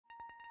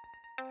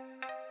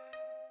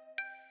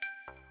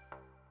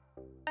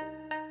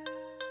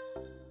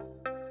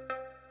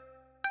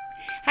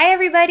Hi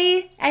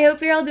everybody, I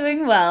hope you're all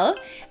doing well.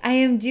 I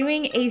am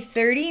doing a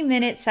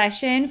 30-minute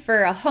session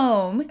for a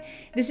home.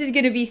 This is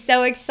going to be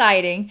so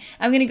exciting.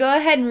 I'm going to go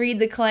ahead and read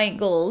the client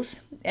goals.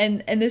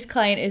 And this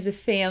client is a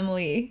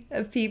family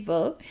of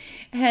people.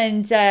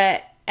 And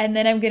then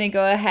I'm going to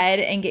go ahead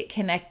and get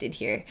connected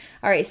here.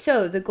 All right,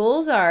 so the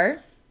goals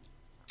are: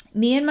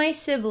 me and my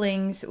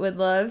siblings would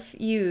love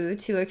you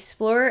to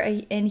explore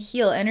and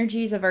heal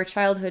energies of our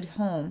childhood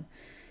home.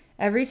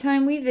 Every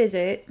time we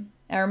visit,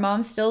 our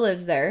mom still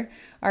lives there,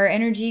 our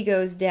energy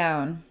goes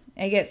down.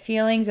 I get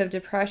feelings of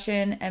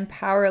depression and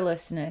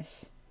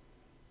powerlessness.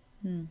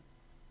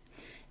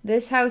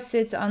 This house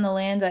sits on the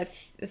land that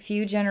a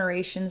few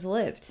generations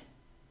lived.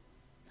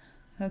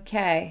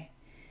 Okay.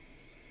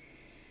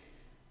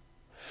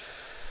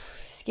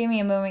 Just give me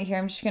a moment here.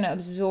 I'm just going to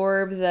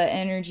absorb the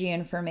energy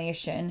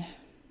information.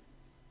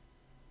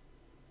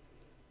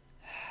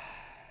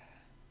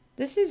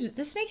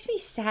 This makes me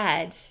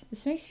sad.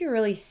 This makes me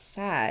really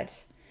sad.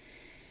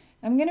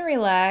 I'm going to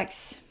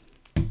relax.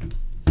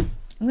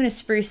 I'm going to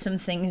spruce some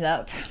things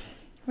up.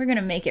 We're going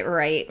to make it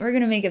right. We're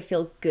going to make it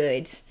feel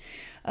good.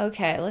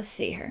 Okay, let's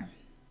see here.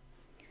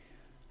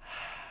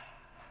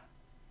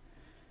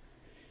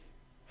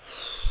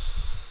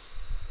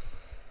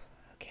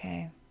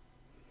 Okay.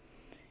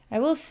 I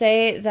will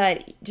say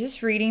that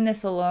just reading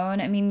this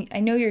alone, I mean, I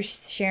know you're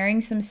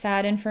sharing some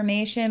sad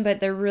information, but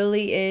there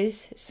really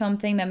is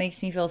something that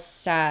makes me feel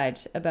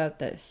sad about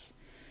this.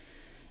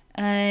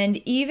 And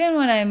even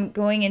when I'm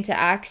going in to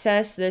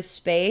access this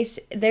space,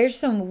 there's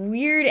some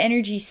weird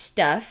energy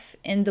stuff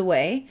in the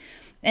way.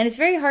 And it's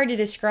very hard to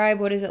describe.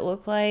 What does it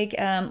look like?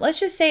 Let's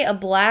just say a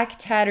black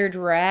tattered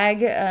rag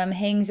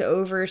hangs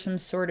over some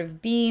sort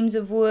of beams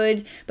of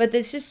wood. But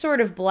it's just sort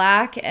of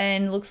black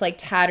and looks like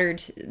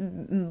tattered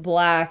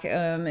black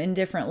in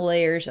different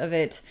layers of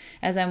it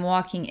as I'm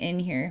walking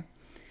in here.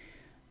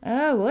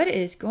 Oh, what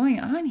is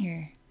going on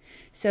here?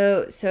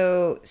 So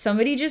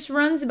somebody just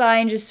runs by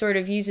and just sort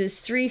of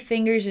uses 3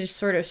 fingers and just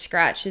sort of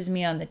scratches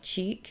me on the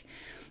cheek.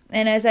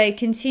 And as I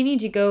continue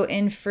to go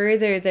in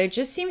further, there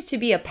just seems to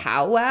be a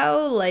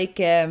powwow, like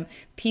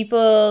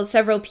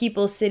several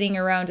people sitting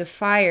around a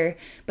fire,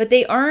 but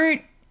they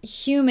aren't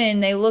human.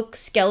 They look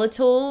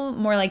skeletal,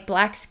 more like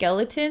black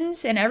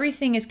skeletons, and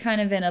everything is kind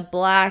of in a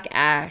black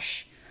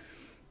ash.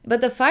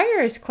 But the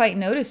fire is quite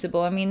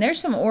noticeable. I mean, there's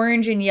some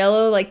orange and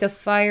yellow, like the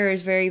fire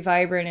is very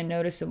vibrant and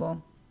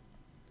noticeable.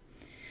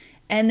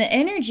 And the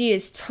energy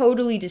is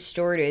totally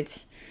distorted.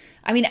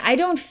 I mean, I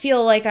don't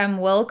feel like I'm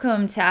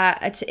welcome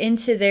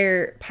into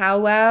their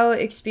powwow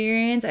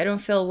experience. I don't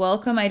feel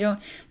welcome.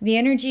 The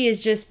energy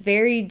is just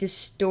very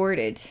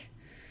distorted.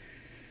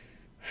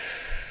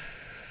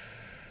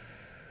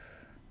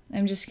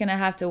 I'm just going to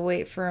have to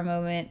wait for a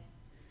moment.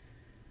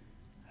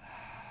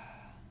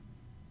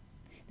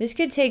 This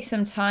could take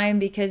some time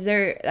because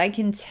I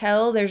can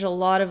tell there's a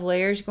lot of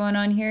layers going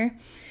on here.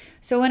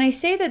 So when I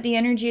say that the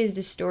energy is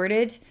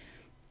distorted,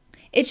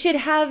 it should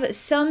have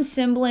some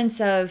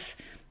semblance of,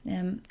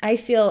 I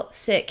feel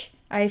sick,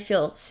 I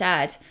feel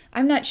sad,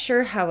 I'm not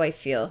sure how I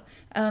feel,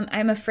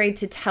 I'm afraid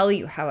to tell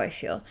you how I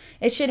feel.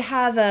 It should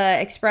have an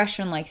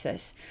expression like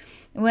this.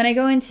 When I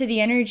go into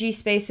the energy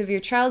space of your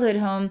childhood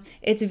home,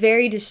 it's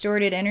very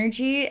distorted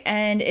energy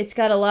and it's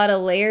got a lot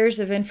of layers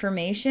of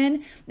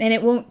information and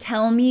it won't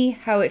tell me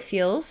how it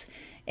feels.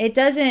 It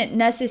doesn't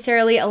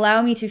necessarily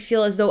allow me to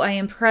feel as though I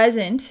am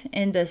present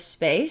in this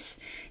space.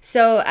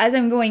 So as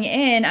I'm going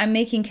in, I'm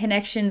making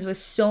connections with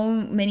so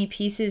many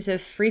pieces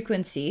of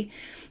frequency.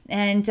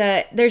 And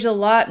there's a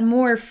lot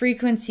more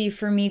frequency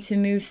for me to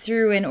move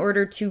through in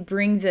order to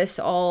bring this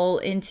all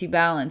into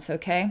balance,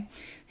 okay?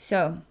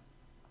 So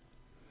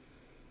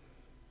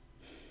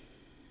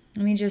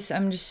I'm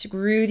just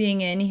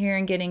rooting in here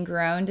and getting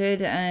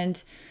grounded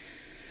and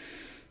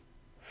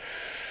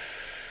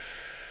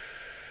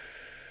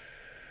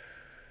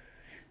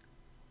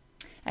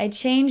I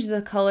changed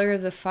the color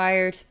of the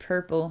fire to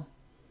purple.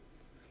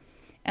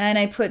 And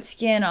I put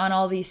skin on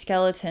all these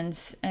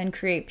skeletons and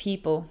create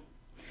people.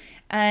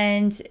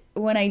 And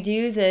when I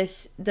do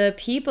this, the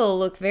people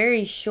look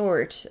very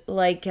short,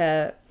 like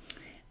they're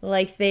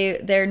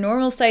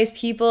normal sized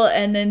people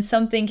and then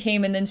something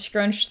came and then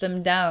scrunched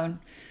them down.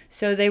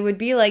 So they would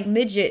be like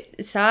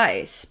midget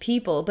size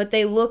people, but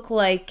they look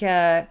like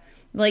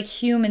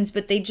humans,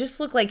 but they just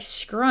look like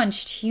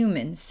scrunched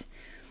humans.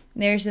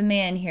 There's a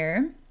man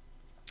here.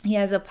 He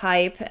has a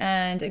pipe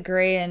and a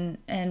gray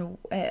and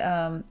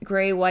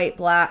gray, white,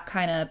 black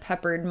kind of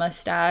peppered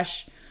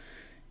mustache.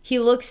 He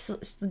looks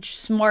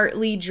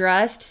smartly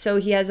dressed, so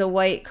he has a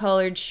white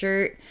colored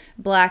shirt,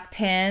 black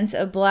pants,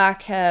 a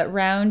black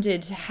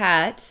rounded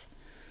hat,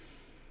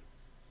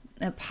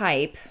 a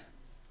pipe,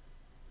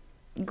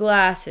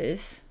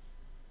 glasses.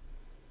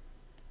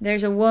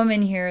 There's a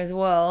woman here as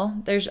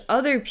well. There's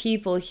other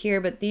people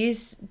here, but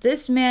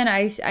this man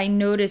I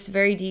notice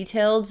very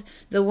detailed.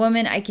 The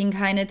woman, I can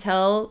kind of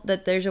tell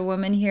that there's a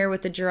woman here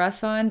with a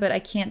dress on, but I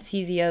can't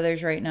see the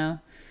others right now.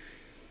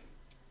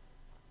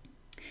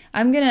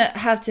 I'm going to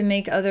have to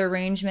make other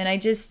arrangement. I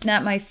just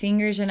snap my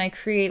fingers and I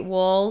create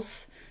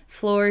walls,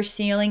 floor,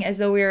 ceiling, as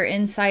though we were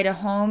inside a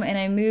home, and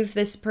I move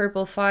this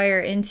purple fire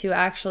into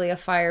actually a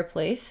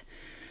fireplace.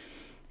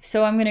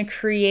 So I'm going to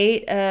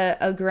create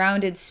a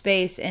grounded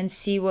space and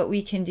see what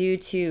we can do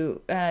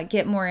to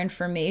get more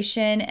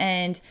information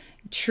and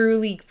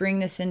truly bring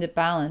this into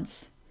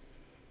balance.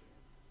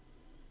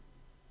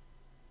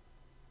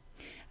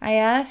 I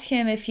ask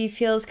him if he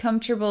feels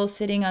comfortable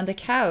sitting on the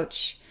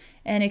couch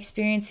and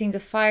experiencing the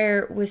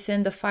fire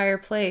within the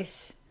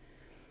fireplace.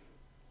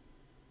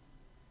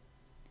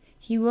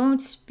 He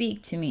won't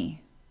speak to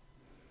me.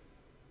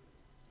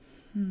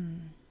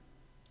 I'm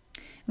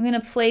going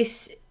to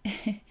place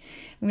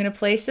I'm going to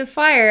place the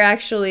fire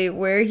actually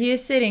where he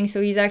is sitting.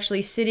 So he's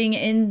actually sitting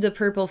in the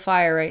purple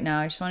fire right now.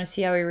 I just want to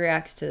see how he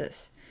reacts to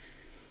this.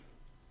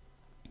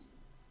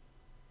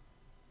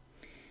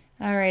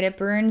 All right, it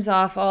burns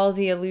off all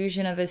the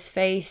illusion of his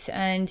face,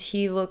 and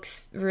he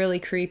looks really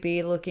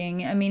creepy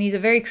looking. I mean, he's a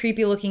very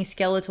creepy looking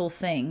skeletal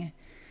thing.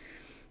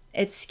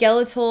 It's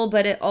skeletal,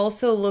 but it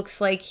also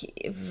looks like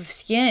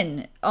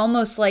skin.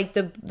 Almost like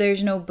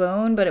there's no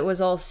bone, but it was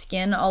all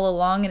skin all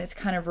along, and it's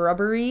kind of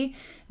rubbery.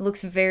 It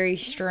looks very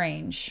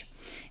strange.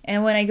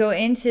 And when I go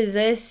into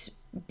this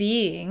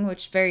being,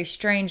 which is very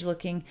strange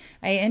looking,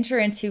 I enter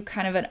into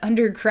kind of an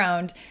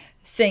underground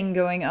thing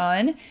going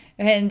on.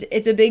 And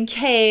it's a big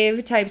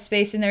cave type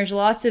space, and there's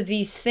lots of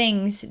these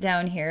things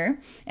down here.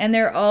 And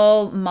they're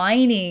all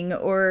mining,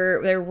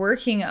 or they're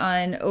working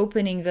on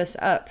opening this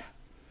up.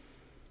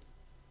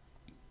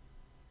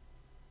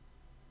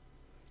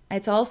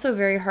 It's also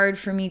very hard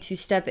for me to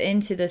step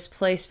into this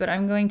place, but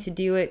I'm going to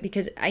do it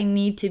because I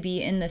need to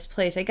be in this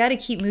place. I got to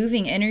keep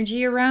moving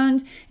energy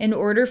around in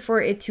order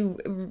for it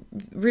to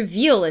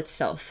reveal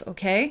itself,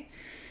 okay?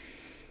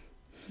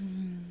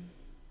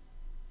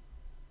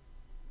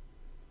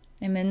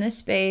 I'm in this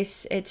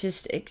space.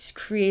 It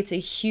creates a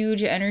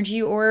huge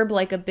energy orb,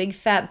 like a big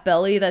fat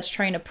belly that's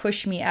trying to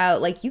push me out.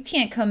 Like, you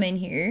can't come in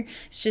here.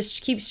 It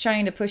just keeps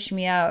trying to push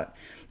me out.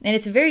 And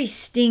it's very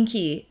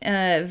stinky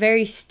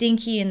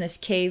in this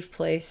cave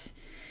place.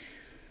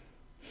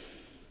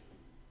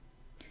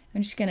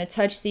 I'm just going to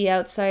touch the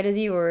outside of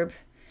the orb.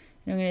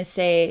 And I'm going to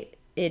say,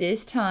 it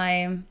is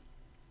time.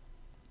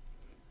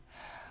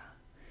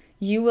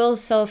 You will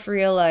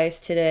self-realize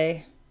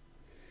today.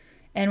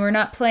 And we're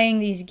not playing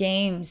these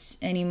games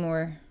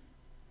anymore.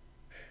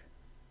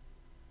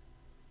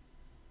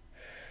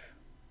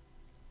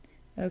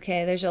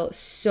 Okay, there's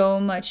so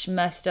much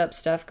messed up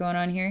stuff going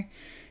on here.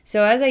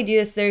 So as I do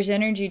this, there's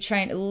energy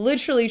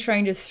literally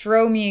trying to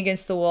throw me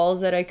against the walls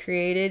that I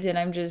created, and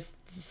I'm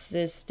just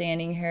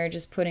standing here,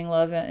 just putting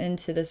love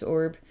into this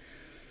orb.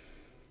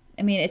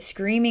 I mean, it's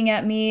screaming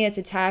at me, it's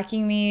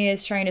attacking me,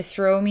 it's trying to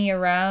throw me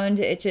around.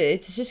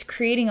 It's just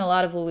creating a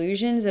lot of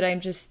illusions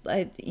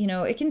that you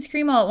know, it can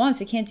scream all at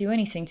once. It can't do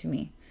anything to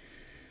me.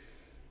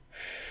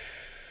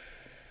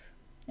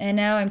 And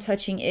now I'm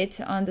touching it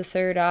on the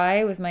third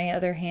eye with my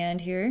other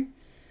hand here.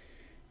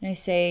 And I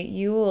say,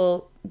 you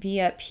will be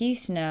at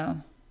peace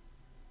now.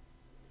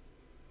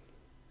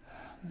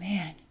 Oh,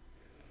 man.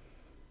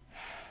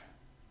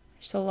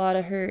 There's a lot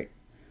of hurt.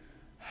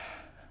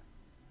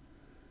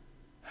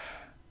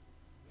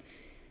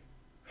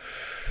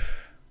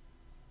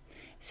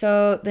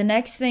 So the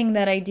next thing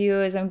that I do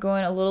is I'm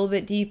going a little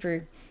bit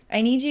deeper.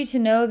 I need you to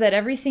know that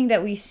everything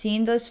that we've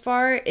seen thus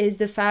far is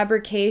the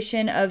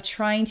fabrication of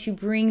trying to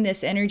bring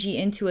this energy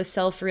into a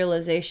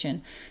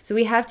self-realization. So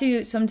we have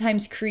to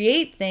sometimes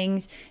create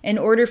things in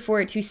order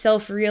for it to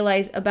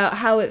self-realize about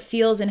how it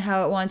feels and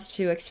how it wants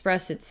to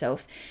express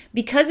itself.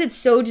 Because it's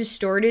so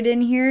distorted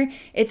in here,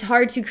 it's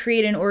hard to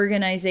create an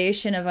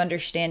organization of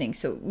understanding.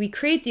 So we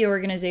create the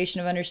organization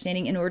of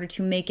understanding in order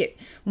to make it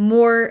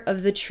more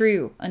of the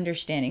true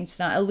understanding. It's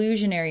not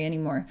illusionary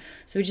anymore.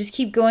 So we just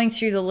keep going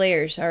through the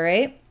layers, all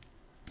right?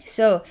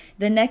 So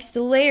the next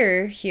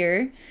layer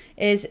here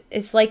is,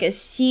 it's like a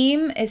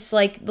seam. It's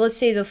like, let's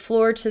say the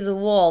floor to the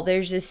wall.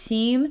 There's a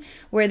seam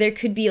where there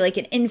could be like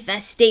an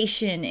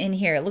infestation in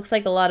here. It looks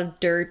like a lot of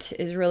dirt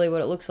is really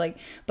what it looks like.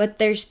 But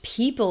there's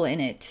people in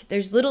it.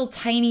 There's little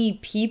tiny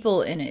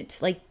people in it,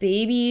 like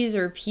babies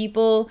or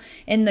people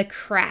in the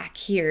crack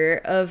here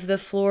of the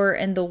floor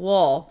and the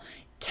wall.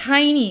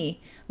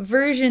 Tiny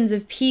versions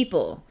of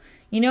people.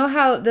 You know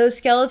how those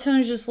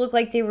skeletons just look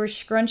like they were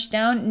scrunched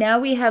down? Now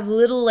we have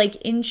little, like,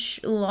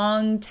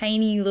 inch-long,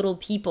 tiny little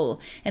people.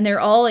 And they're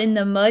all in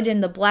the mud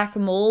and the black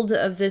mold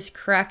of this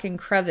crack and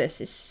crevice.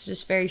 It's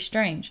just very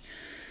strange.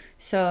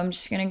 So I'm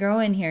just going to go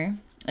in here.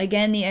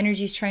 Again, the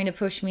energy's trying to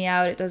push me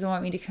out. It doesn't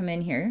want me to come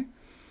in here.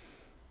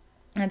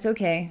 That's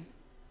okay.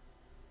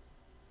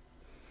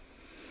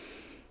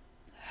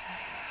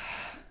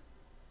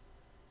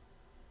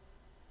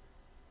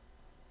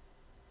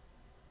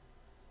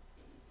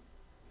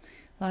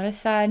 A lot of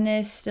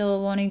sadness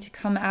still wanting to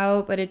come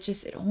out, but it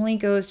only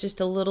goes just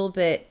a little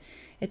bit.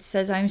 It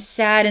says, I'm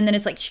sad, and then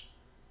it's like,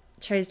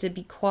 tries to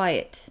be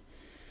quiet.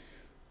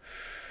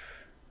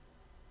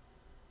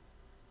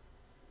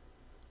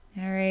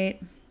 All right.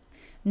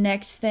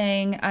 Next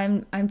thing,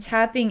 I'm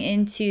tapping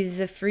into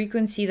the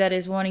frequency that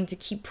is wanting to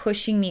keep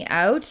pushing me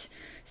out,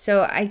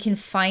 so I can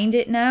find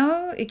it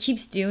now. It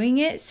keeps doing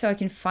it, so I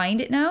can find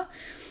it now.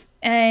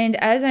 And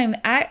as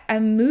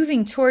I'm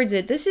moving towards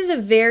it, this is a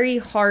very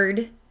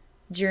hard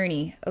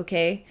journey,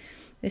 okay?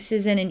 This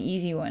isn't an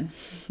easy one.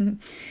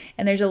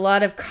 And there's a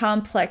lot of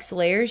complex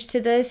layers to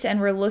this, and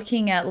we're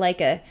looking at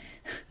like a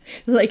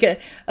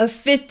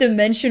fifth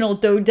dimensional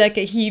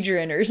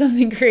dodecahedron or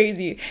something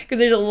crazy, because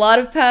there's a lot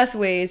of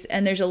pathways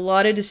and there's a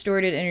lot of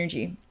distorted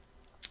energy.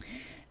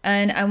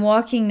 And I'm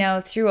walking now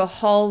through a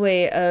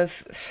hallway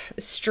of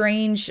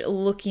strange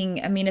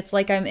looking, I mean, it's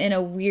like I'm in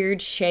a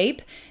weird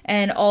shape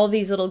and all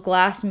these little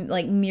glass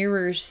like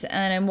mirrors,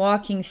 and I'm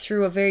walking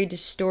through a very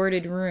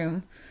distorted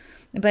room.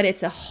 But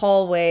it's a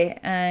hallway,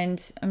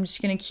 and I'm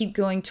just going to keep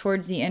going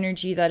towards the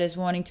energy that is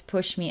wanting to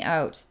push me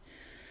out.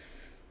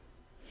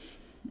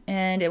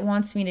 And it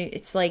wants me to,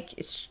 it's like,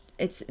 it's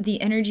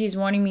the energy is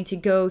wanting me to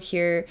go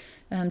here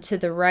to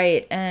the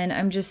right, and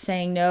I'm just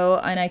saying no,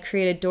 and I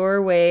create a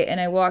doorway,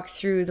 and I walk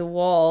through the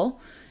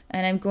wall,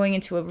 and I'm going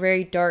into a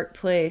very dark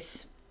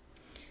place.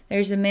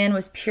 There's a man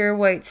with pure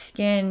white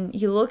skin.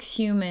 He looks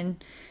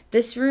human.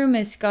 This room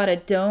has got a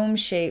dome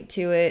shape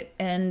to it,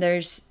 and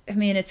there's, I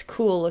mean, it's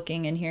cool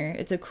looking in here.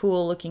 It's a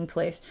cool looking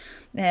place.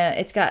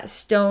 It's got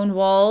stone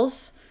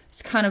walls.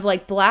 It's kind of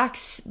like black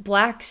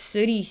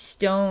sooty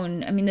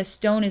stone. I mean, the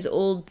stone is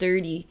old,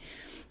 dirty.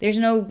 There's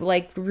no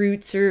like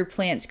roots or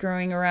plants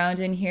growing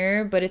around in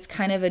here, but it's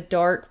kind of a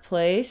dark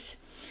place.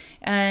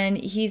 And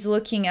he's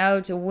looking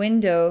out a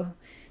window.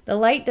 The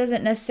light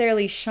doesn't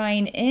necessarily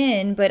shine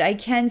in, but I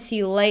can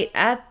see light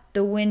at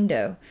the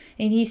window.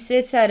 And he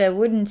sits at a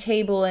wooden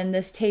table, and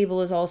this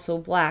table is also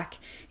black.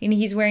 And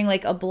he's wearing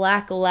like a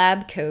black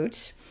lab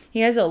coat.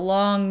 He has a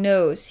long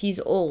nose. He's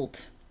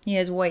old. He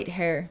has white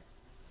hair.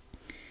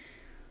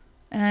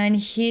 And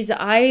his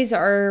eyes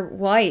are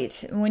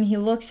white. When he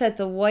looks at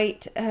the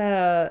white,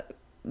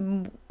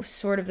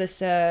 sort of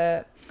this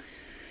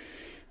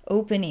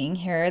opening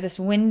here, this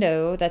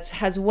window that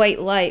has white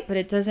light, but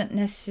it doesn't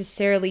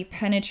necessarily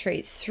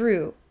penetrate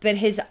through. But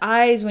his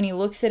eyes, when he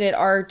looks at it,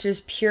 are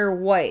just pure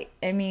white.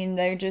 I mean,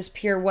 they're just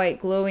pure white,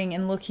 glowing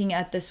and looking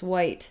at this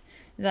white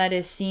that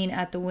is seen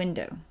at the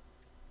window.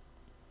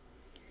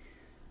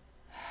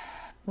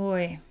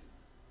 Boy.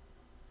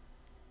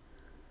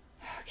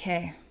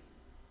 Okay.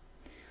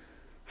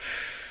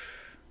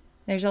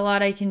 There's a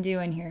lot I can do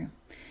in here.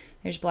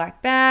 There's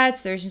black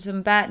bats. There's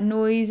some bat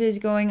noises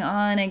going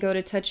on. I go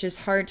to touch his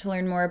heart to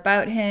learn more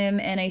about him,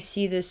 and I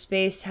see this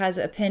space has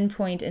a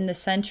pinpoint in the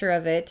center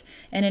of it,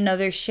 and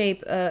another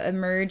shape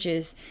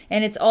emerges,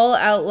 and it's all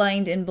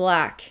outlined in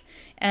black.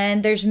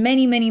 And there's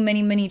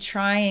many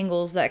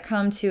triangles that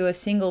come to a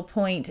single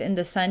point in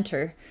the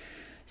center.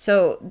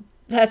 So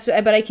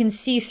but I can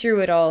see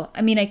through it all.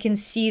 I mean, I can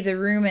see the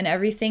room and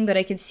everything, but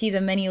I can see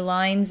the many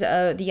lines,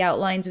 the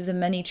outlines of the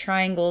many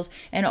triangles,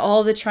 and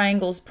all the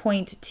triangles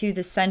point to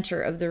the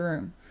center of the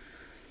room.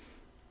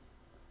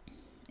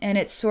 And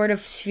it's sort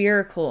of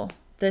spherical.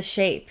 The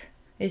shape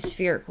is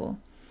spherical,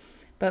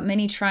 but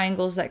many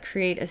triangles that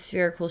create a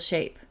spherical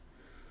shape.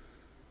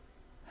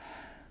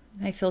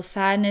 I feel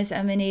sadness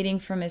emanating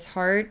from his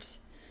heart.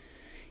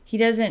 He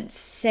doesn't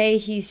say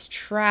he's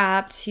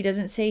trapped. He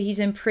doesn't say he's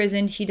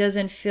imprisoned. He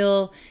doesn't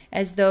feel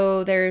as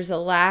though there's a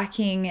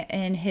lacking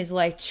in his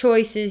life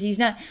choices. He's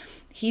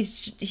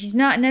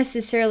not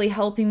necessarily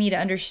helping me to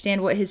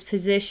understand what his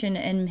position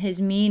and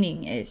his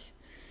meaning is.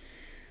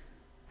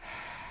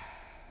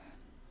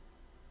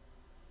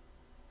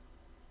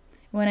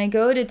 When I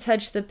go to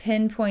touch the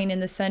pinpoint in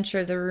the center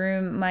of the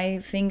room, my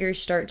finger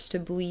starts to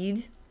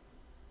bleed.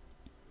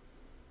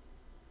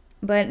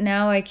 But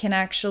now I can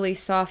actually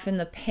soften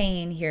the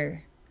pain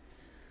here.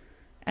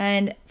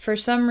 And for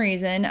some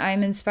reason,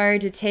 I'm inspired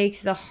to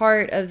take the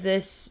heart of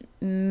this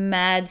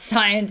mad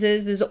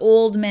scientist, this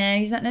old man.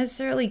 He's not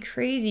necessarily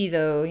crazy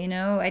though, you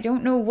know. I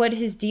don't know what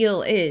his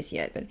deal is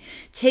yet, but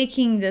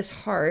taking this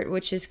heart,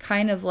 which is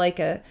kind of like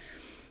a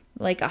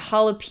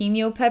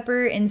jalapeno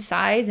pepper in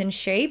size and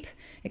shape.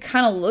 It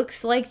kind of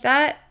looks like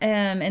that.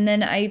 And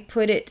then I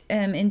put it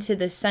into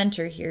the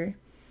center here.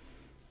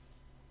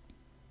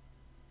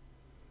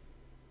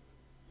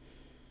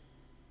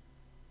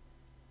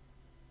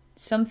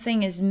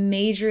 Something is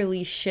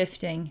majorly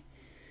shifting.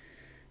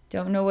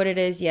 Don't know what it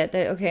is yet.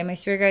 Okay, my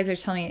spirit guides are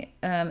telling me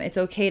it's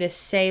okay to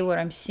say what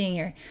I'm seeing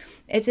here.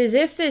 It's as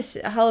if this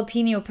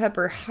jalapeno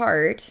pepper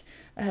heart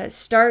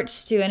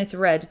starts to, and it's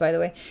red, by the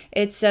way,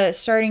 it's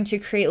starting to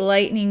create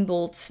lightning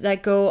bolts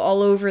that go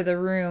all over the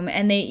room,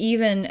 and they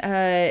even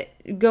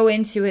go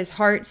into his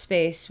heart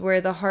space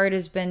where the heart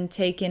has been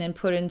taken and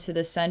put into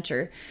the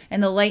center,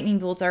 and the lightning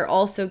bolts are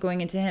also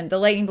going into him. The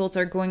lightning bolts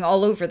are going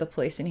all over the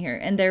place in here,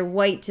 and they're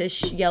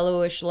whitish,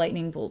 yellowish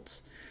lightning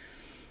bolts.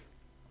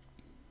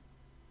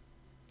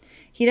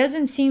 He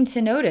doesn't seem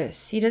to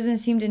notice. He doesn't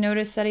seem to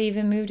notice that I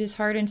even moved his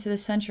heart into the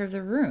center of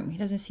the room. He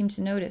doesn't seem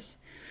to notice.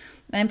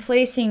 I'm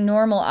placing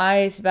normal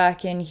eyes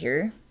back in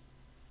here.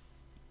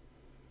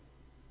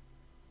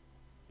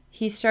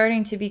 He's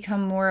starting to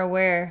become more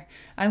aware.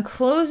 I'm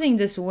closing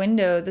this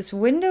window. This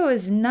window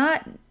is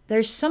not,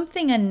 there's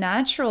something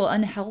unnatural,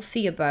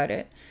 unhealthy about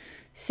it.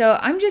 So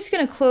I'm just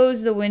going to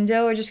close the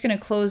window, or just going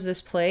to close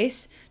this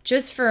place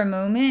just for a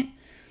moment.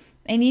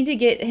 I need to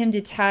get him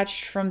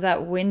detached from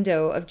that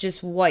window of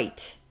just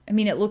white. I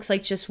mean, it looks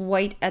like just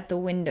white at the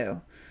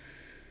window.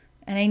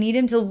 And I need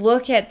him to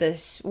look at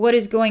this, what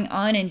is going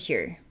on in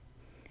here.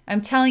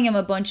 I'm telling him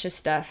a bunch of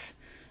stuff.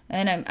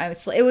 And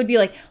it would be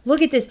like,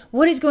 look at this.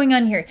 What is going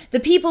on here?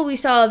 The people we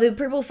saw, the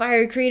purple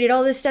fire created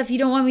all this stuff. You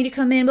don't want me to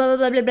come in, blah, blah,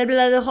 blah, blah, blah,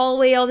 blah, the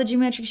hallway, all the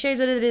geometric shapes.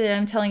 Blah, blah, blah, blah.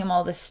 I'm telling him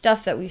all this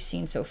stuff that we've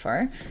seen so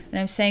far. And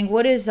I'm saying,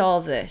 what is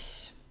all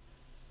this?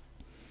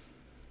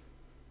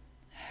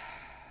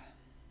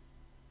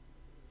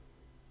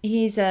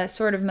 He's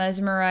sort of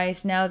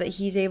mesmerized now that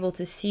he's able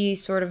to see,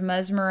 sort of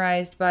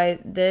mesmerized by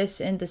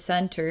this in the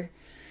center.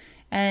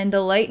 And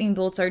the lightning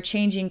bolts are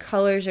changing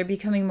colors, are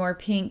becoming more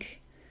pink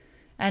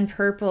and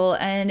purple,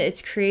 and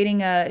it's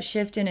creating a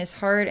shift in his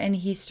heart, and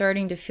he's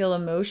starting to feel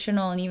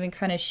emotional and even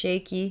kind of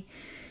shaky,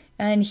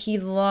 and he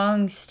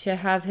longs to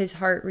have his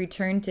heart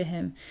return to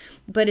him.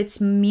 But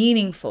it's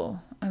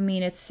meaningful. I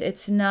mean,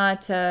 it's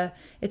not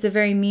it's a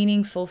very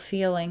meaningful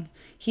feeling.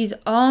 He's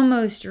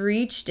almost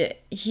reached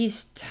it.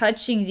 He's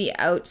touching the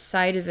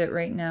outside of it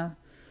right now.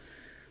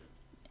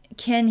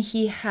 Can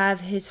he have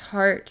his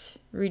heart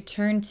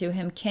return to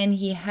him? Can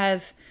he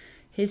have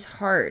his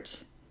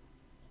heart?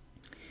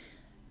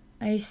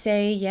 I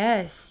say,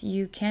 yes,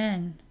 you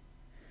can.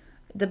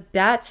 The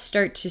bats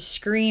start to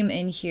scream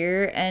in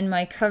here, and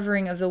my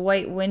covering of the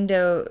white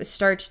window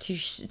starts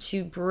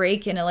to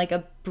break, and like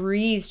a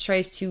breeze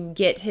tries to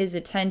get his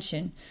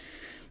attention.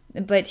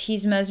 But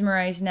he's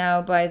mesmerized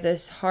now by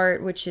this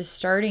heart, which is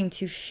starting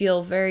to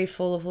feel very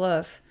full of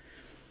love.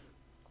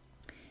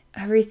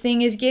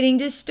 Everything is getting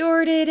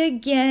distorted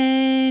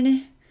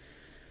again.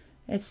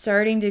 It's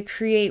starting to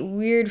create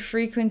weird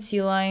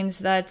frequency lines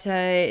that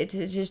it's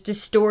just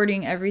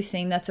distorting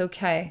everything. That's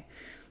okay.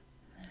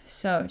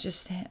 So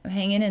just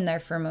hanging in there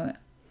for a moment.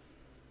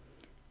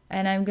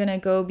 And I'm going to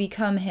go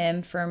become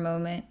him for a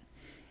moment.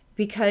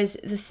 Because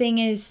the thing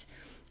is,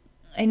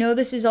 I know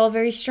this is all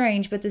very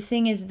strange, but the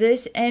thing is,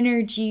 this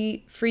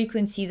energy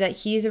frequency that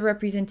he is a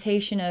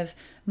representation of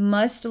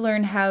must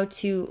learn how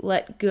to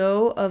let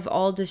go of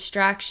all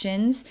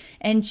distractions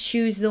and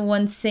choose the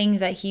one thing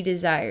that he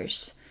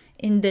desires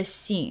in this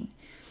scene.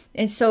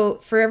 And so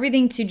for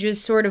everything to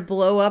just sort of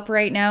blow up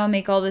right now and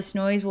make all this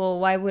noise, well,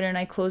 why wouldn't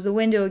I close the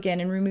window again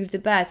and remove the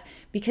bats?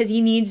 Because he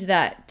needs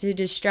that to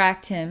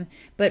distract him.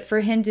 But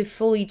for him to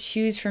fully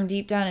choose from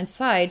deep down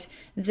inside,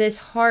 this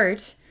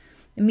heart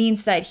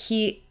means that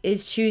he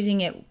is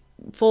choosing it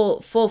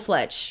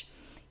full-fledged.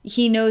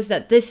 He knows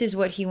that this is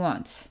what he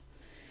wants.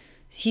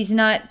 He's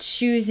not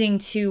choosing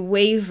to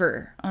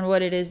waver on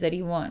what it is that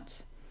he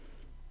wants.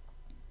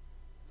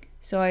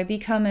 So I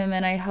become him,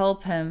 and I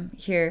help him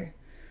here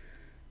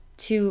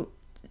to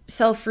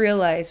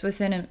self-realize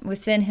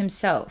within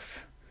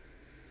himself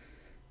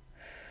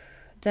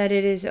that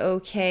it is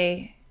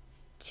okay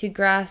to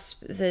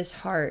grasp this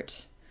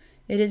heart.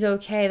 It is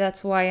okay.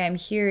 That's why I'm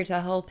here,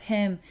 to help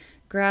him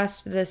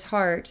grasp this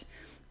heart.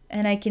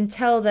 And I can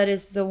tell that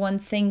is the one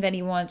thing that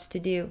he wants to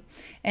do.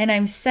 And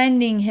I'm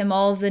sending him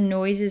all the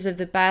noises of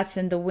the bats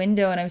and the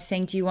window. And I'm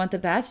saying, do you want the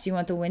bats? Do you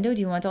want the window?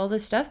 Do you want all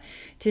this stuff?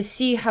 To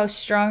see how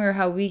strong or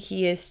how weak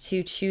he is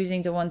to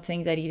choosing the one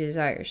thing that he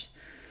desires.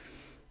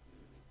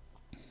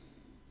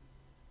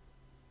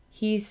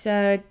 He's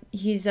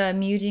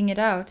muting it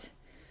out.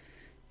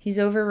 He's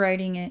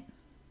overriding it.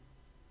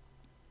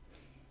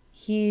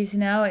 He's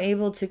now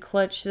able to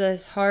clutch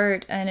this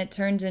heart, and it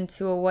turns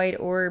into a white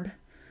orb.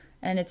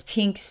 And it's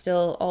pink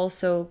still,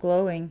 also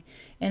glowing.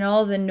 And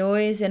all the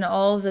noise and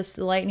all this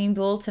lightning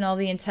bolt and all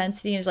the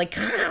intensity is like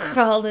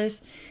all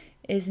this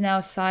is now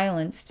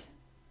silenced.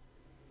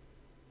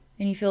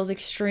 And he feels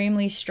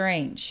extremely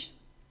strange.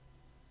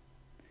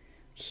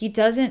 He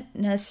doesn't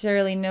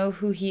necessarily know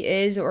who he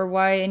is or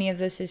why any of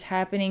this is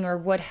happening or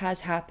what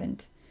has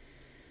happened.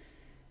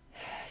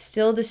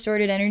 Still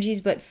distorted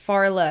energies, but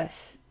far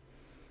less.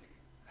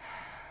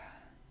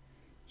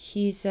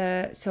 He's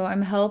so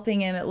I'm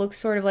helping him. It looks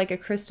sort of like a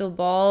crystal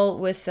ball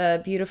with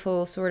a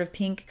beautiful sort of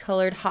pink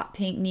colored, hot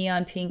pink,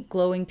 neon pink,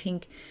 glowing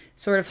pink,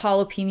 sort of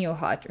jalapeno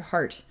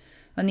heart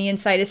on the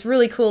inside. It's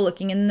really cool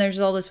looking. And then there's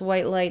all this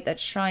white light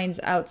that shines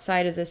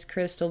outside of this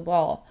crystal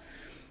ball.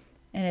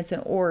 And it's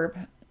an orb.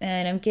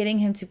 And I'm getting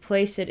him to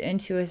place it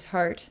into his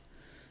heart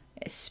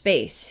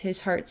space,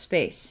 his heart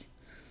space.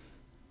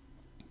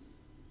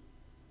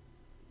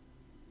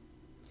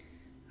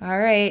 All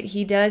right,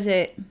 he does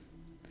it.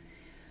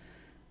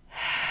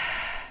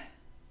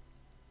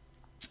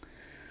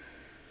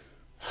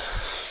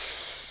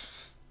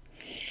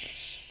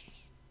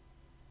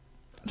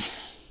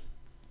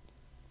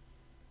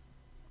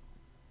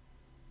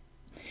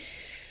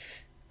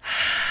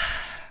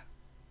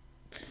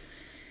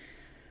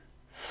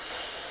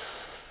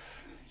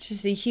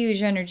 Just a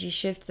huge energy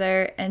shift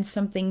there, and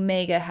something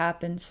mega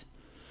happens.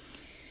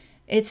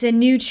 It's a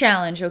new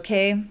challenge,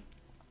 okay?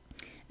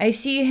 I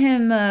see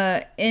him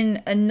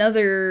in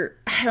another,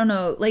 I don't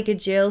know, like a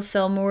jail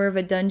cell, more of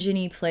a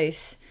dungeony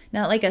place.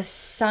 Not like a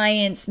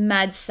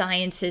mad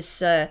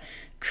scientist,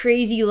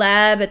 crazy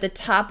lab at the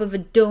top of a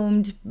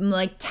domed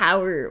like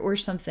tower or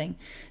something.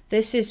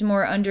 This is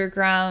more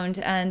underground,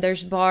 and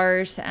there's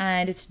bars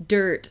and it's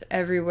dirt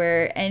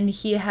everywhere, and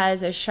he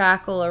has a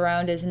shackle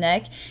around his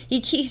neck.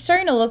 He's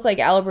starting to look like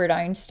Albert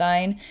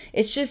Einstein.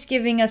 It's just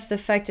giving us the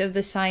effect of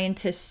the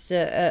scientist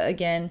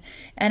again.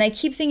 And I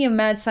keep thinking of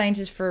mad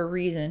scientist for a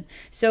reason.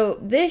 So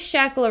this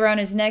shackle around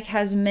his neck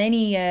has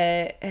many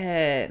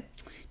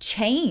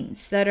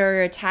chains that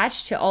are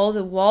attached to all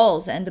the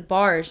walls and the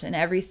bars and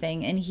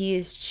everything, and he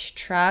is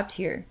trapped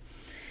here.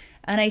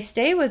 And I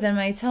stay with him.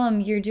 I tell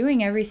him, you're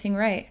doing everything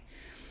right.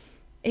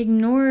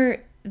 Ignore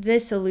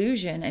this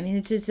illusion. I mean,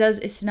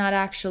 it's not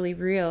actually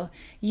real.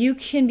 You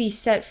can be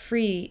set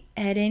free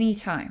at any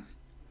time.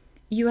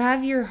 You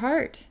have your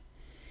heart.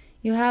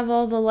 You have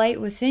all the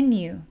light within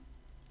you.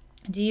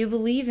 Do you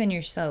believe in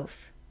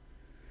yourself?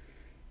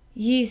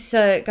 He's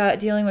got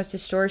dealing with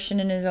distortion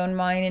in his own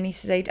mind, and he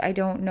says, I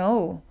don't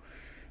know.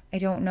 I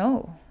don't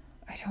know.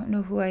 I don't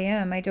know who I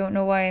am. I don't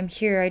know why I'm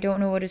here. I don't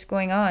know what is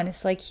going on.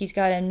 It's like he's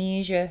got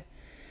amnesia.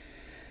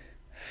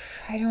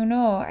 I don't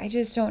know. I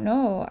just don't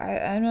know.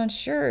 I'm not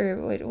sure.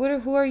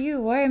 Who are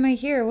you? Why am I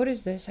here? What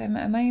is this?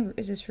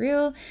 Is this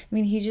real? I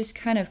mean, he's just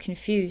kind of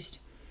confused.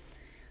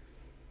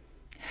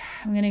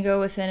 I'm going to go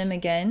within him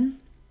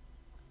again.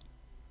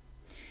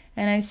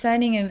 And I'm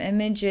sending him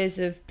images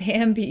of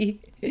Bambi,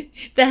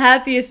 the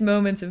happiest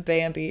moments of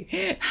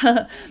Bambi.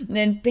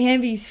 And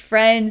Bambi's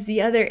friends,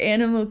 the other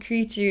animal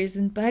creatures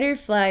and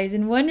butterflies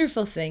and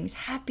wonderful things.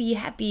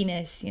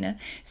 Happiness, you know,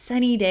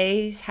 sunny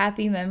days,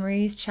 happy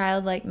memories,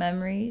 childlike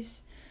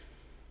memories.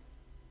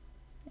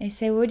 I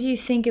say, what do you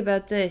think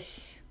about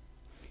this?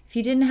 If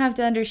you didn't have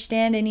to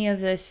understand any of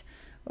this,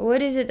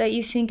 what is it that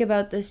you think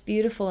about this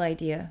beautiful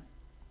idea?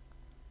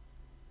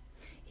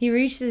 He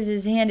reaches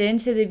his hand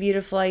into the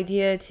beautiful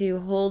idea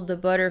to hold the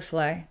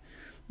butterfly.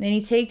 Then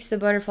he takes the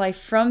butterfly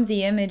from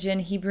the image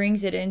and he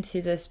brings it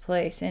into this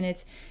place. And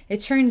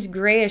it turns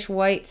grayish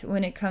white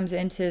when it comes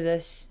into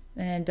this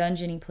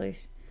dungeony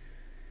place.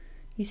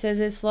 He says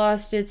it's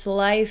lost its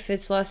life,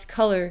 it's lost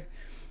color,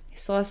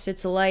 it's lost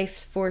its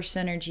life force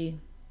energy.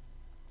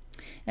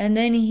 And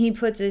then he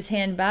puts his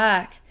hand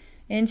back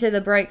into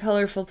the bright,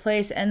 colorful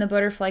place, and the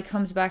butterfly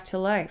comes back to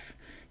life.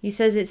 He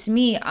says, it's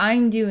me,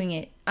 I'm doing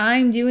it.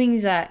 I'm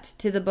doing that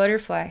to the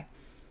butterfly.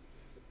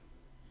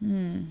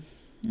 Now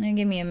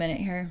give me a minute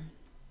here.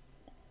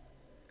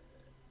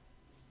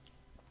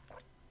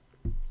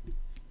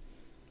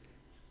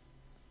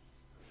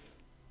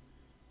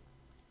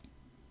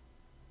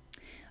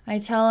 I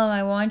tell him,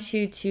 I want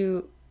you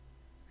to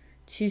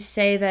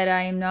say that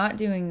I am not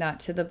doing that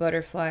to the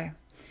butterfly.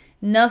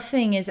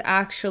 Nothing is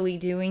actually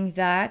doing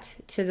that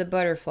to the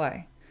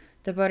butterfly.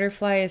 The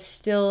butterfly is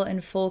still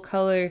in full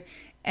color,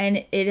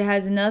 and it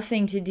has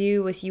nothing to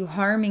do with you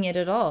harming it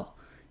at all.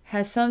 It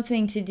has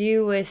something to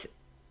do with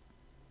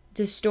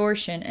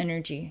distortion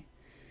energy.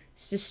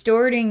 It's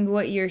distorting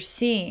what you're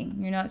seeing.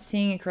 You're not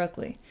seeing it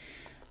correctly.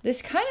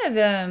 This kind of,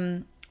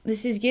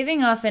 this is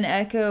giving off an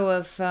echo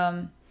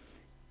of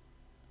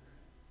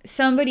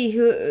somebody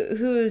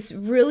who's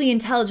really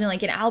intelligent,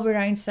 like an Albert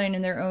Einstein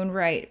in their own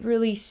right,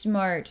 really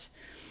smart,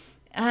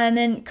 and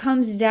then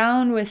comes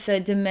down with a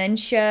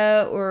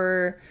dementia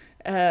or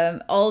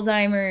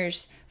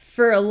Alzheimer's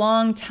for a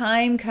long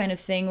time kind of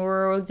thing,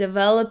 or a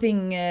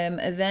developing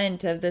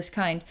event of this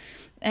kind,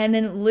 and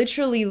then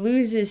literally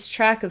loses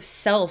track of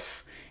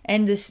self.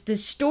 And this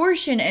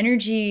distortion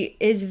energy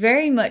is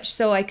very much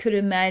so, I could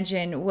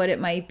imagine what it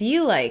might be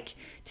like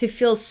to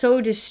feel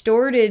so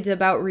distorted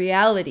about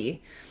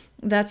reality.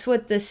 That's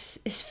what this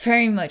is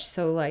very much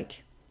so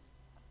like.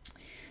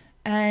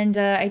 And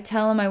I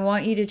tell him, I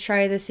want you to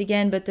try this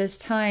again, but this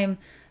time,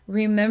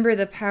 remember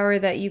the power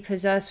that you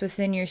possess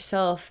within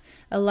yourself.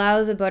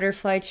 Allow the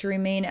butterfly to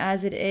remain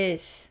as it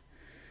is.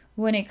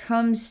 When it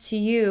comes to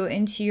you,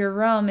 into your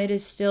realm, it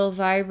is still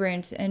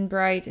vibrant and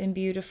bright and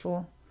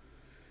beautiful,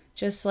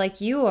 just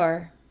like you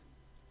are.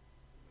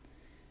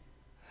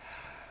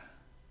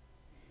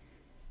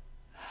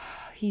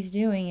 He's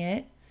doing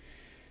it.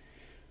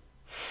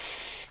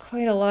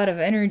 Quite a lot of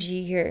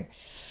energy here.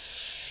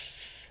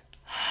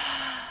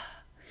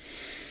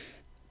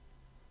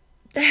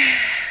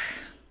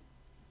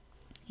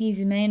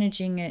 He's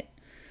managing it.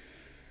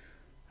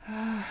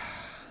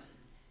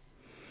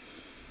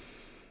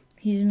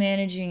 He's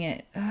managing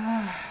it.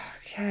 Oh,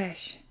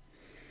 gosh.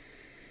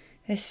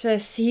 It's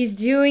just, he's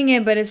doing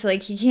it, but it's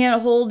like he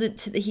can't hold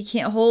it he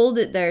can't hold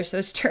it there, so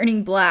it's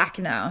turning black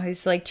now.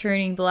 He's like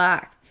turning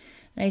black.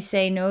 And I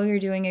say, no, you're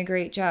doing a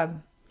great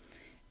job.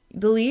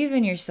 Believe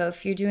in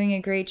yourself. You're doing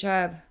a great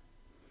job.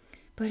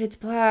 But it's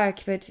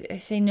black. But I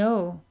say,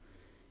 no,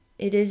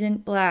 it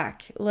isn't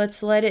black.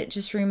 Let's let it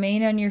just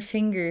remain on your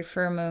finger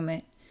for a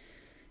moment.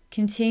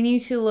 Continue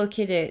to look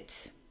at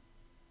it.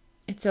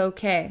 It's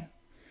okay.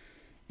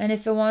 And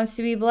if it wants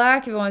to be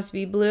black, if it wants to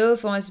be blue,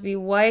 if it wants to be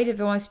white, if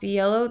it wants to be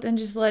yellow, then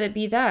just let it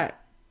be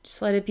that.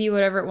 Just let it be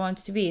whatever it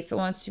wants to be. If it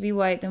wants to be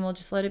white, then we'll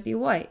just let it be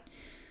white.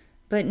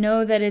 But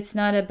know that it's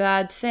not a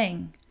bad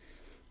thing,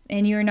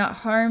 and you're not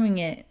harming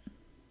it.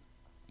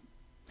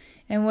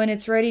 And when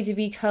it's ready to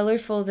be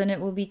colorful, then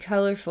it will be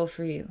colorful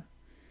for you.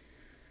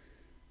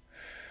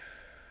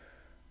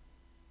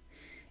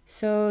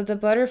 So the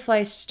butterfly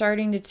is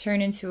starting to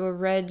turn into a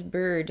red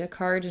bird, a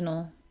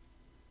cardinal.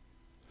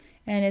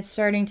 And it's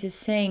starting to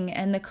sing.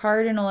 And the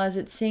cardinal, as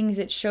it sings,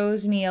 it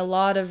shows me a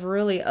lot of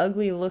really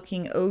ugly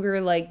looking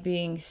ogre-like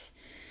beings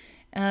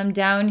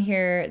down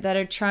here that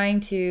are trying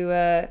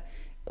to...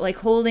 like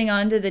holding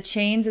onto the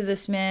chains of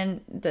this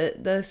man,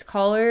 this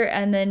collar,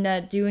 and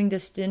then doing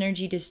this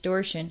energy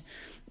distortion.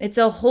 It's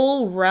a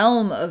whole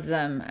realm of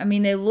them. I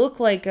mean, they look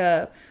like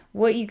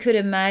what you could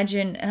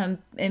imagine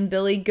in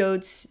Billy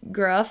Goat's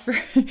Gruff,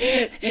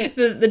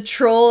 the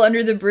troll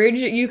under the bridge.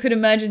 You could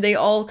imagine they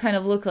all kind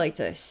of look like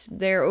this.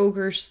 They're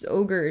ogres,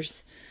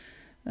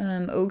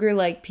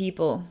 ogre-like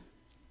people.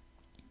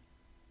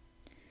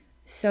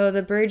 So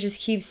the bird just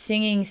keeps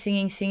singing,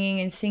 singing,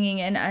 singing, and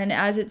singing. And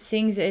as it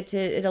sings,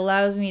 it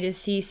allows me to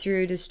see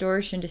through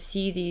distortion, to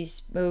see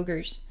these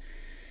ogres.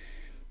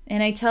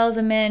 And I tell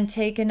the man,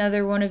 take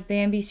another one of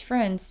Bambi's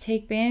friends.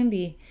 Take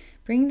Bambi.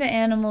 Bring the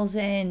animals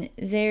in.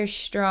 They're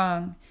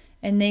strong,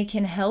 and they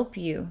can help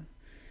you.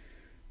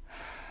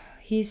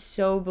 He's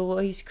so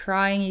bewildered. He's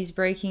crying. He's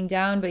breaking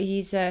down, but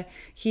he's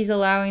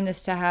allowing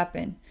this to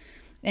happen.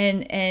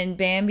 And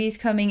Bambi's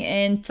coming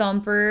in.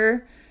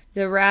 Thumper,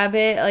 the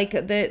rabbit, like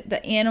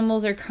the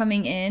animals are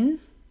coming in.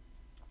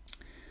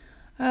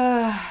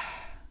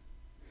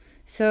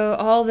 So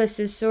all this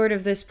is sort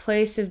of this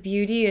place of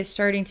beauty is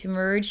starting to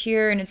merge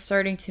here, and it's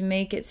starting to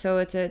make it so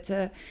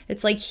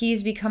it's like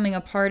he's becoming a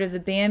part of the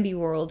Bambi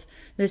world.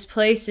 This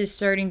place is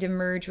starting to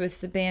merge with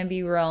the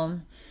Bambi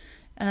realm,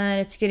 and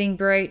it's getting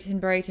bright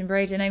and bright and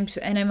bright.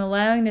 And I'm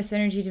allowing this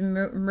energy to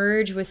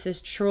merge with this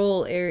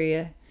troll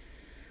area.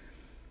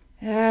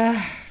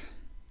 This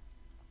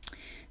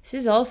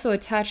is also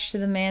attached to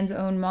the man's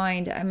own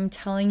mind. I'm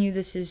telling you,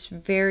 this is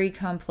very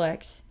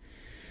complex.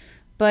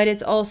 But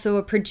it's also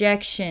a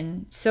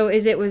projection. So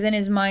is it within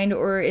his mind,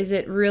 or is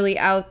it really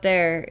out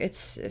there?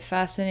 It's a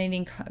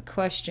fascinating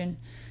question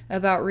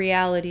about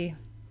reality.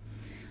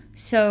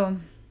 So,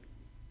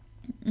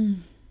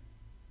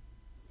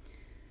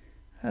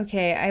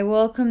 okay, I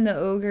welcome the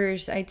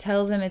ogres. I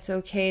tell them it's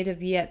okay to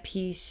be at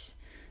peace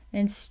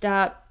and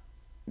stop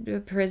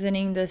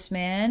imprisoning this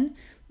man,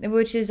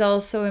 which is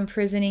also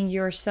imprisoning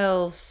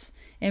yourselves,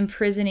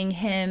 imprisoning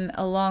him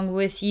along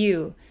with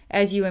you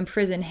as you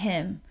imprison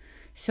him.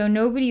 So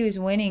nobody is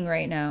winning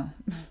right now.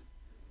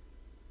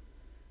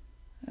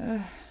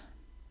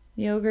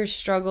 The ogres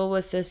struggle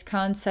with this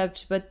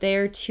concept, but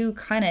they're too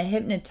kind of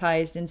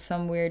hypnotized in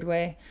some weird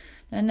way.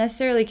 Not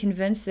necessarily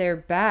convinced they're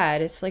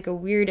bad. It's like a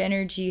weird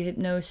energy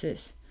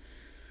hypnosis.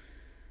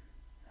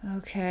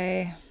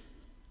 Okay.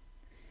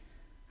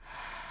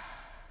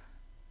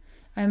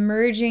 I'm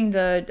merging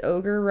the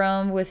ogre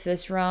realm with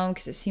this realm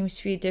because it seems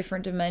to be a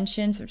different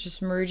dimension. So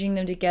just merging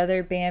them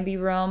together. Bambi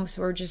realm.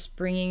 So we're just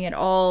bringing it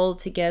all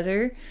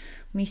together.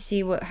 Let me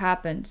see what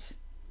happens.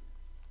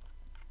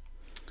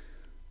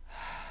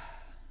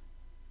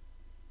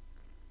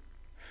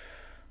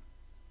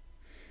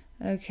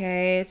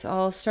 Okay, it's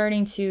all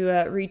starting to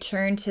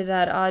return to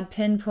that odd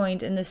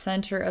pinpoint in the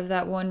center of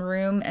that one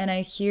room. And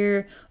I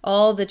hear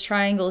all the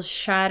triangles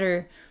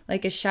shatter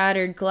like a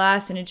shattered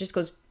glass. And it just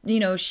goes, you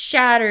know,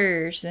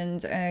 shatters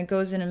and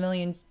goes in a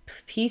million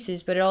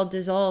pieces, but it all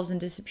dissolves and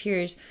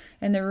disappears,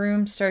 and the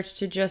room starts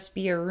to just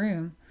be a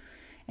room.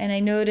 And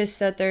I notice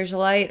that there's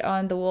light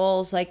on the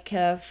walls, like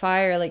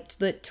fire, like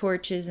lit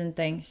torches and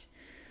things.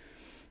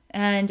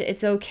 And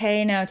it's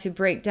okay now to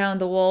break down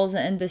the walls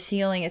and the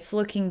ceiling. It's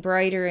looking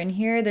brighter in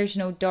here. There's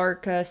no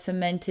dark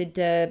cemented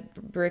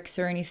bricks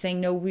or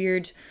anything, no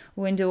weird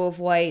window of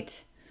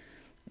white.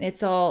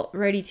 It's all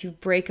ready to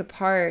break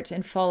apart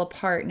and fall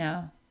apart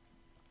now.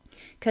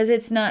 Because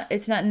it's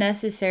not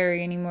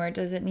necessary anymore. It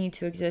doesn't need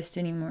to exist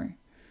anymore.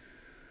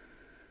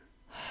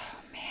 Oh,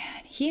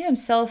 man. He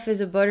himself is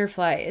a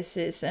butterfly.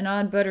 It's an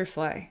odd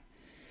butterfly.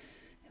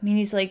 I mean,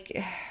 he's like...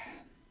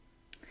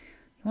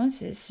 He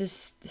wants it.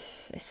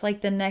 It's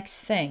like the next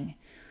thing.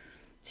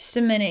 Just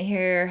a minute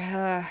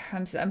here.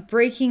 I'm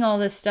breaking all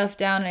this stuff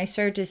down, and I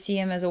start to see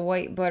him as a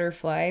white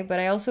butterfly.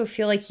 But I also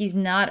feel like he's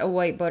not a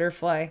white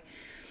butterfly.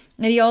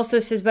 And he also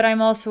says, but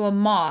I'm also a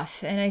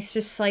moth. And it's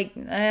just like,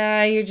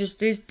 you're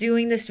just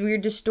doing this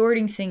weird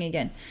distorting thing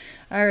again.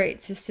 All right,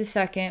 just a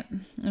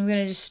second. I'm going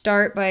to just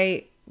start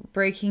by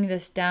breaking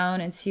this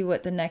down and see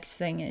what the next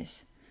thing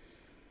is.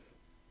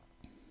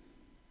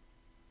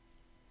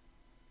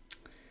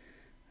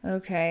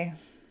 Okay.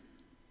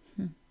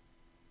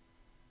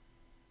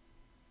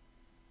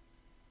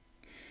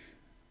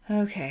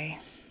 Okay.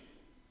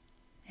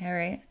 All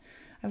right.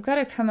 I've got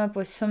to come up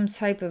with some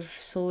type of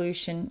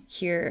solution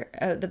here.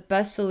 The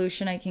best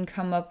solution I can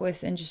come up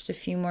with in just a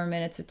few more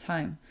minutes of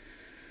time.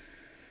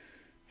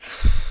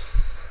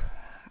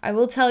 I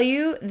will tell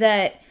you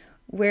that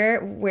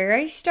where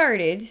I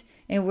started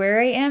and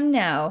where I am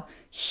now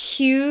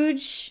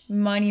huge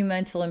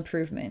monumental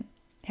improvement.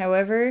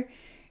 However,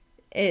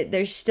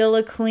 there's still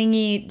a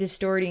clingy,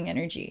 distorting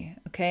energy,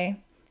 okay?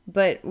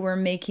 But we're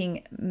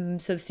making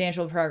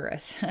substantial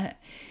progress.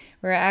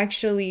 We're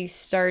actually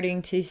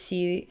starting to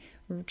see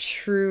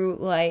true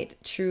light,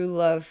 true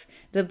love,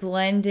 the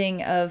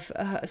blending of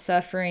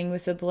suffering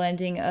with the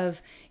blending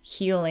of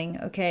healing,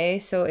 okay?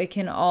 So it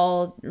can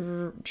all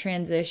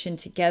transition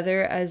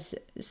together as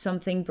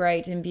something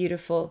bright and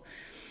beautiful,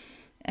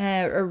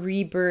 a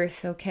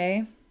rebirth,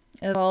 okay,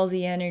 of all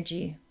the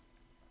energy.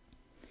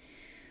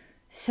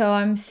 So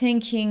I'm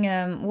thinking,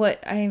 I'm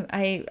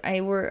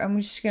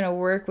just gonna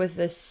work with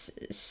this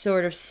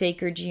sort of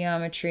sacred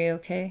geometry,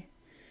 okay?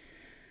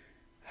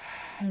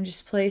 I'm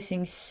just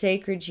placing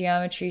sacred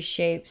geometry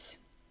shapes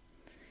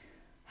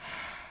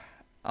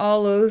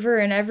all over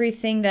and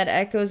everything that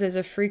echoes as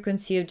a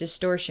frequency of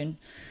distortion.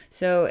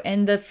 So,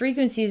 and the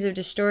frequencies of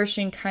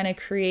distortion kind of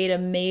create a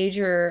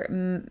major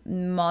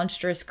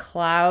monstrous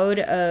cloud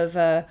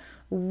of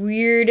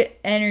weird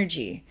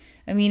energy.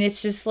 I mean,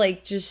 it's just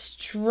like,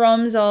 just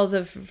strums all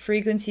the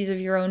frequencies of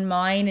your own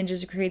mind and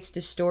just creates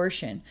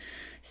distortion.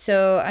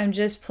 So I'm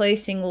just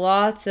placing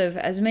lots of,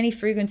 as many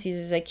frequencies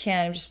as I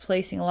can, I'm just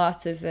placing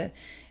lots of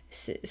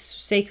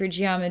sacred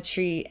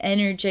geometry,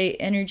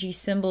 energy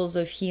symbols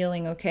of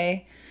healing,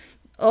 okay?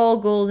 All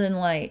golden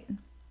light.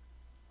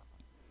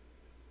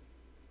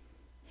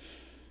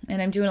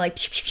 And I'm doing like,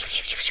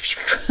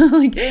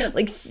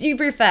 like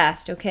super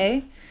fast,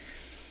 okay?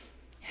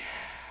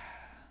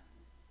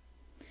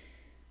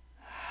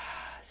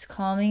 It's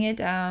calming it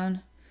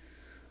down.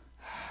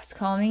 It's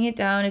calming it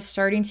down. It's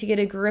starting to get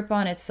a grip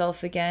on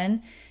itself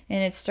again.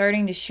 And it's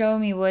starting to show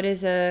me what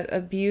is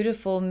a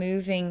beautiful,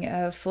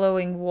 moving,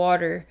 flowing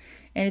water.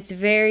 And it's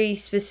very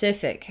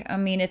specific. I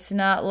mean, it's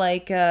not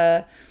like,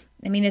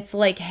 it's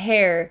like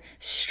hair,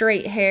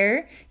 straight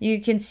hair.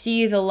 You can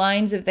see the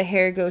lines of the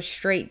hair go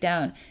straight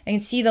down. I can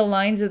see the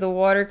lines of the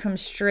water come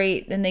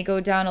straight, then they go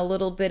down a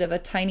little bit of a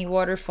tiny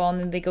waterfall, and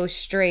then they go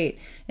straight.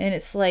 And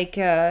it's like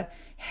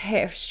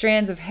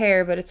strands of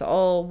hair, but it's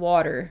all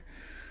water.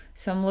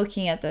 So I'm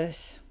looking at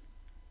this.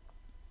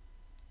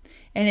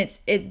 And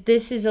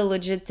this is a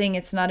legit thing.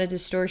 It's not a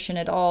distortion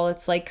at all.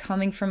 It's like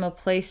coming from a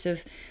place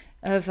of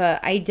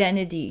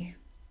identity.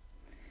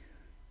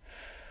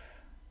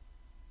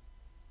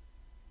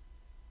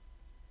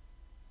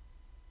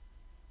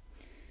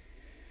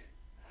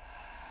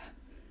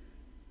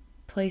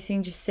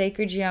 Placing just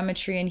sacred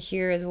geometry in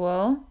here as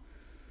well.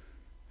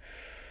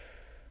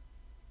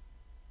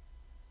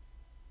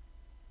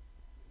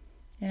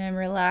 And I'm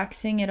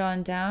relaxing it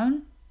on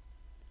down.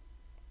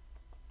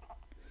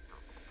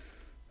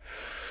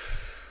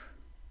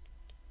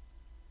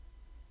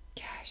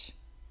 Gosh.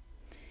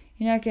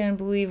 You're not going to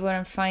believe what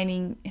I'm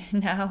finding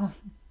now.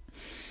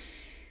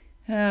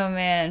 Oh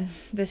man,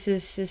 this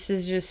is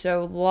just a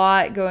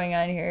lot going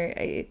on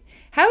here.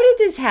 How did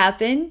this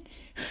happen?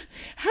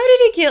 How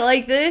did it get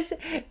like this?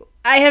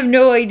 I have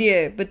no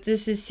idea, but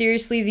this is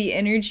seriously the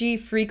energy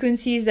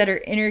frequencies that are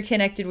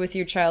interconnected with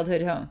your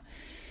childhood home.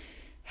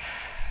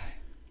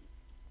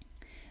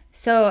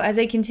 So as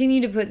I continue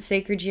to put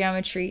sacred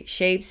geometry,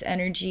 shapes,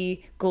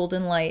 energy,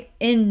 golden light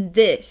in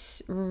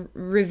this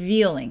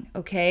revealing,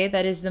 okay,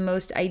 that is the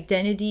most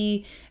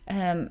identity,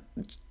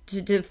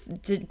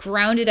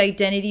 grounded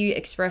identity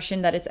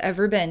expression that it's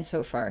ever been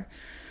so far.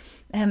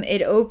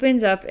 It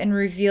opens up and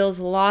reveals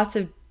lots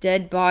of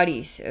dead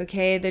bodies,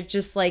 okay? They're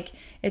just like,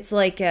 it's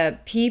like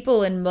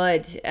people in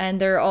mud, and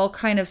they're all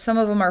kind of, some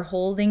of them are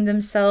holding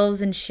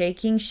themselves and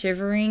shaking,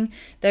 shivering.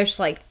 There's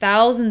like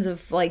thousands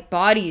of like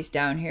bodies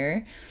down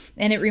here.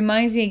 And it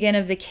reminds me again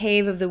of the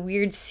cave of the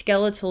weird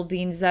skeletal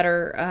beings that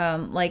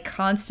are like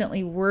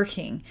constantly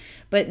working.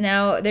 But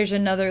now there's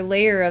another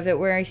layer of it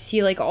where I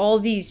see like all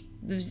these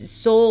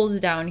souls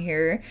down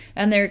here,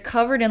 and they're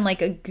covered in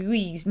like a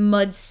gooey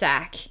mud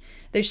sack.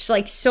 There's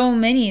like so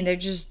many, they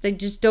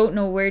just don't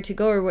know where to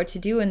go or what to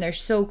do, and they're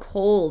so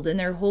cold, and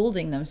they're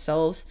holding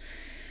themselves.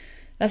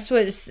 That's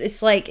what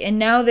it's like. And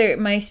now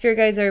my spirit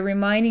guides are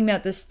reminding me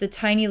about the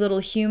tiny little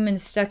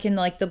humans stuck in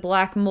like the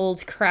black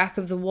mold crack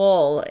of the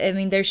wall. I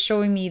mean, they're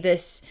showing me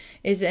this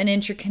is an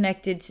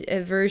interconnected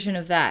version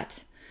of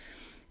that.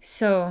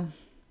 So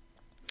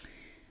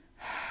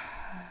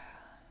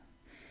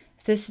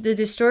the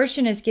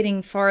distortion is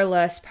getting far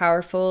less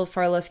powerful,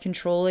 far less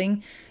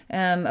controlling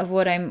of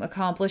what I'm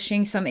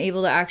accomplishing. So I'm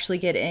able to actually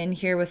get in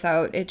here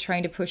without it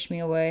trying to push me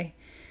away.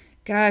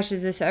 Gosh,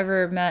 is this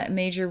ever a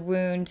major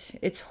wound?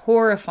 It's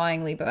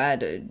horrifyingly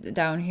bad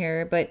down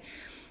here, but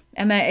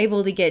am I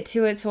able to get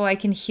to it so I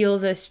can heal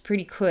this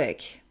pretty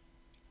quick?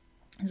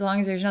 As long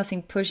as there's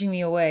nothing pushing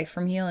me away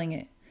from healing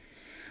it.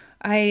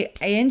 I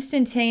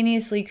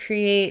instantaneously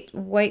create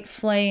white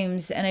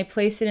flames, and I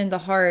place it in the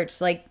hearts,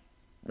 like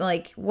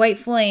white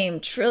flame,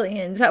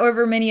 trillions,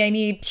 however many I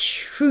need.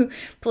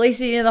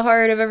 Place it in the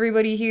heart of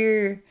everybody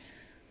here.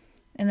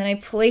 And then I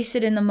place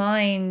it in the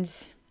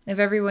mind of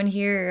everyone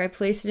here. I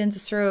place it into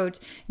throat,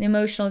 the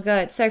emotional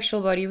gut,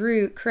 sexual body,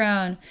 root,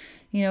 crown,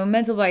 You know,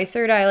 mental body,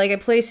 third eye, like I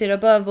place it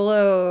above,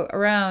 below,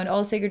 around,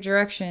 all sacred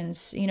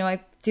directions. You know, I'm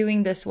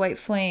doing this white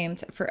flame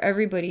for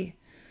everybody.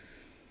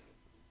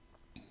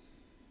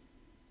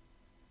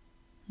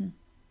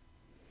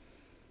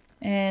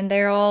 And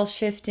they're all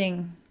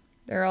shifting.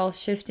 They're all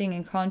shifting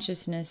in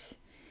consciousness.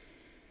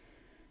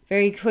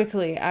 Very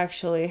quickly,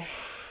 actually.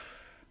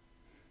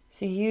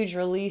 It's a huge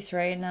release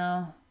right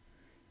now.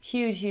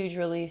 Huge, huge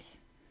release.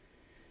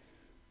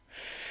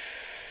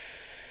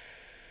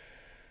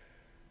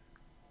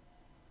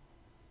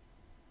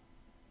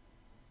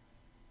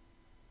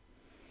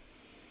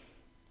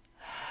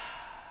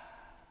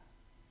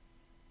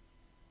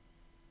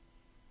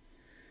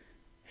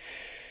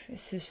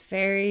 This is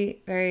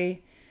very,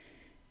 very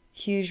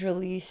huge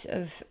release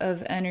of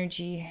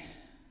energy.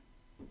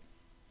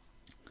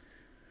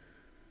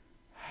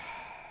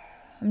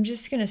 I'm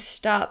just going to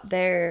stop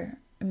there.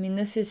 I mean,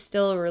 this is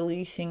still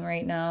releasing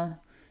right now.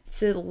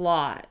 It's a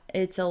lot.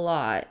 It's a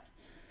lot.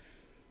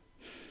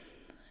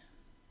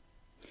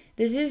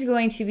 This is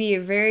going to be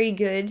a very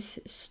good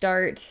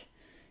start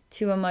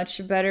to a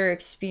much better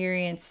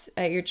experience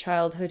at your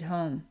childhood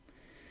home.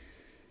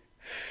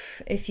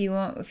 If you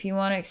want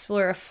to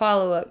explore a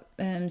follow-up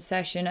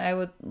session, I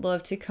would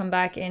love to come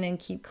back in and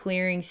keep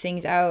clearing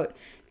things out,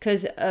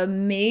 because a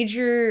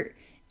major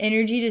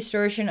energy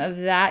distortion of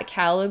that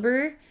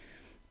caliber,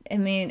 I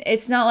mean,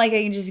 it's not like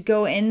I can just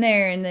go in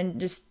there and then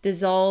just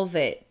dissolve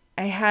it.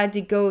 I had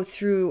to go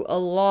through a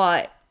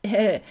lot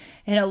and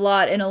a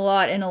lot and a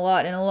lot and a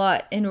lot and a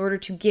lot in order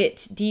to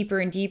get deeper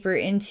and deeper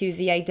into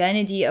the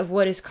identity of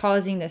what is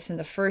causing this in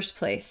the first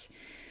place.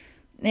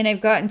 And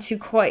I've gotten through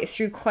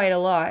quite a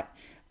lot.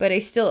 But I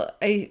still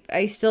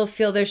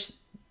feel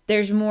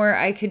there's more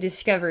I could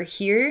discover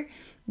here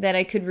that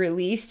I could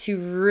release to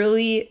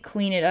really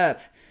clean it up.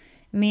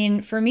 I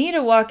mean, for me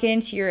to walk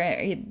into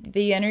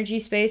the energy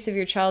space of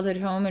your childhood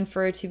home and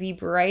for it to be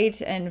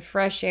bright and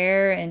fresh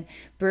air and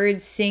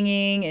birds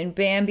singing and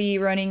Bambi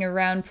running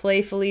around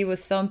playfully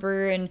with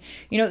Thumper, and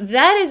you know,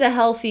 that is a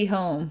healthy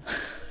home.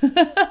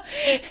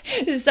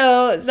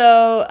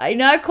 So I'm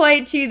not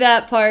quite to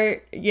that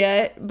part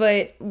yet,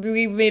 but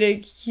we made a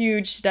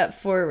huge step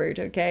forward,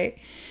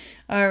 okay?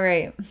 All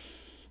right.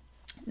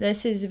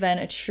 This has been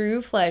a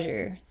true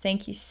pleasure.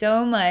 Thank you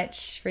so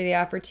much for the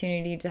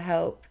opportunity to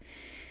help.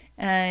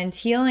 And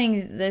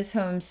healing this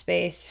home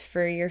space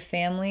for your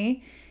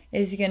family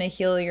is going to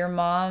heal your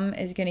mom,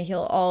 is going to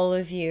heal all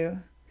of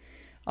you,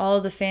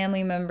 all the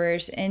family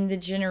members, and the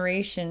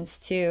generations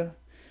too,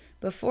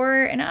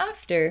 before and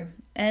after,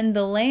 and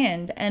the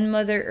land and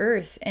Mother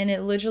Earth. And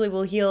it literally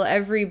will heal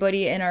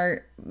everybody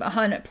on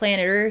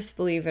planet Earth,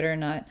 believe it or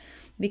not,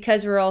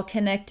 because we're all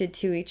connected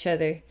to each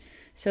other.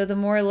 So the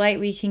more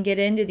light we can get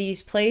into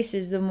these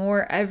places, the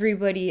more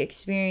everybody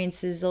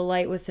experiences the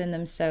light within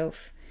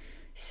themselves.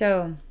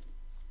 So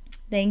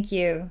thank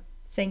you.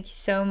 Thank you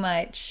so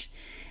much.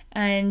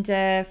 And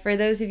for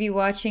those of you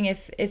watching,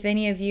 if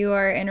any of you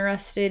are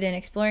interested in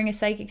exploring a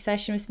psychic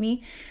session with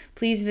me,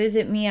 please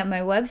visit me at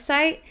my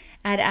website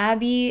at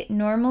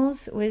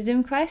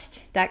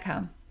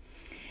abbeynormalswisdomquest.com.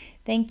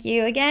 Thank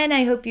you again.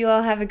 I hope you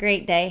all have a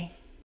great day.